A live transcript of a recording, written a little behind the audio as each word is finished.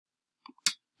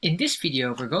In this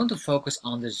video, we're going to focus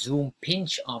on the zoom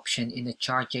pinch option in the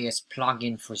Chart.js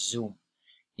plugin for Zoom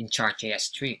in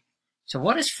Chart.js 3. So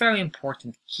what is very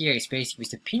important here is basically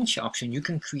with the pinch option, you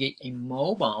can create a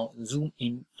mobile zoom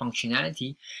in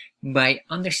functionality by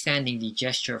understanding the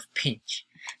gesture of pinch.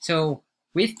 So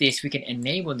with this, we can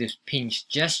enable this pinch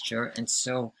gesture, and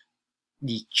so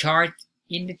the chart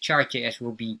in the Chart.js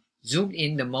will be zoomed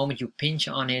in the moment you pinch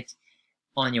on it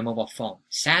on your mobile phone.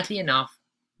 Sadly enough,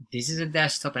 this is a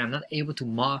desktop and I'm not able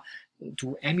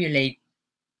to emulate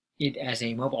it as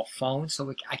a mobile phone,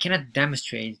 so I cannot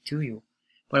demonstrate it to you.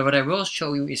 But what I will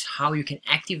show you is how you can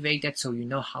activate that, so you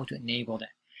know how to enable that.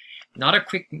 Another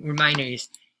quick reminder is,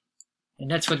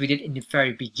 and that's what we did in the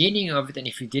very beginning of it, and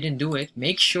if you didn't do it,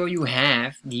 make sure you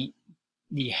have the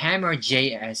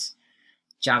hammer.js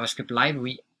JavaScript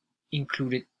library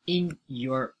included in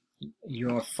your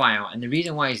file. And the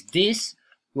reason why is this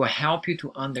will help you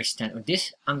to understand, or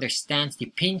this understands the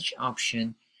pinch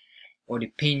option or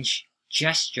the pinch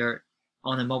gesture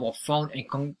on a mobile phone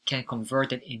and can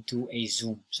convert it into a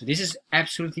zoom. So this is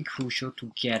absolutely crucial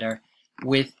together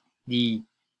with the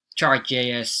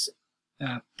Chart.js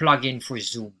plugin for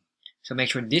Zoom. So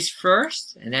make sure this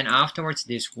first, and then afterwards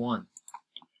this one.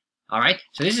 Alright,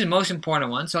 so this is the most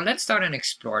important one. So let's start and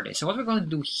explore this. So what we're going to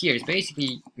do here is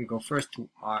basically, we go first to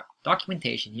our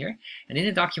documentation here. And in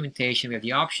the documentation, we have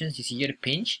the options. You see here the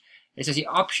pinch. This is the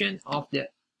option of the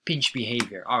pinch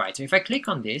behavior. Alright, so if I click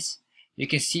on this, you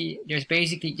can see there's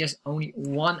basically just only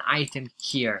one item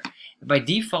here. By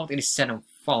default, it is set on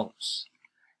phones.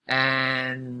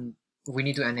 And we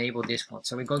need to enable this one.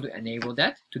 So we're going to enable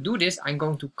that. To do this, I'm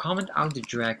going to comment out the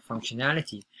drag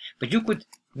functionality. But you could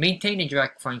maintain the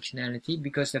drag functionality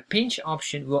because the pinch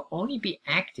option will only be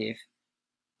active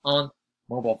on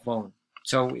mobile phone.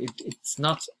 So it's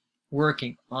not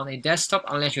working on a desktop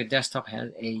unless your desktop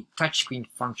has a touchscreen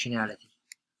functionality.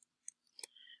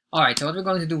 Alright, so what we're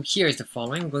going to do here is the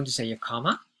following. We're going to say a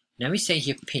comma. Then we say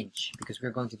here pinch, because we're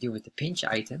going to deal with the pinch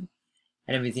item.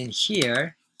 And then within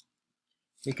here,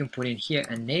 we can put in here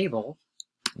enable.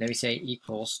 And then we say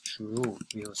equals true.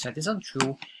 We will set this on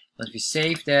true. Once we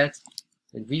save that,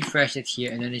 we refresh it here,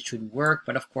 and then it should work.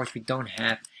 But of course, we don't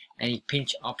have any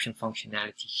pinch option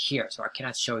functionality here, so I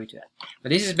cannot show you that.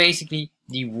 But this is basically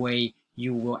the way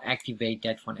you will activate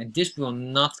that one, and this will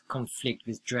not conflict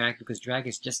with drag, because drag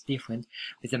is just different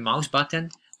with the mouse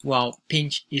button, while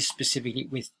pinch is specifically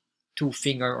with two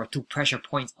finger or two pressure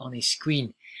points on a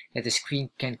screen, that the screen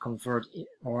can convert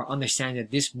or understand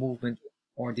that this movement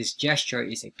or this gesture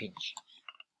is a pinch.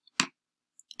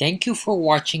 Thank you for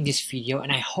watching this video,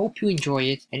 and I hope you enjoy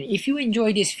it. And if you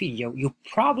enjoy this video, you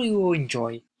probably will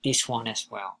enjoy this one as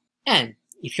well. And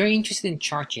if you're interested in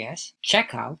Chart.js,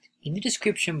 check out in the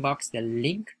description box the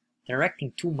link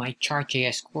directing to my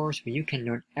Chart.js course, where you can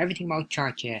learn everything about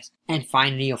Chart.js. And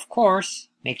finally, of course,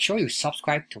 make sure you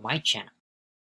subscribe to my channel.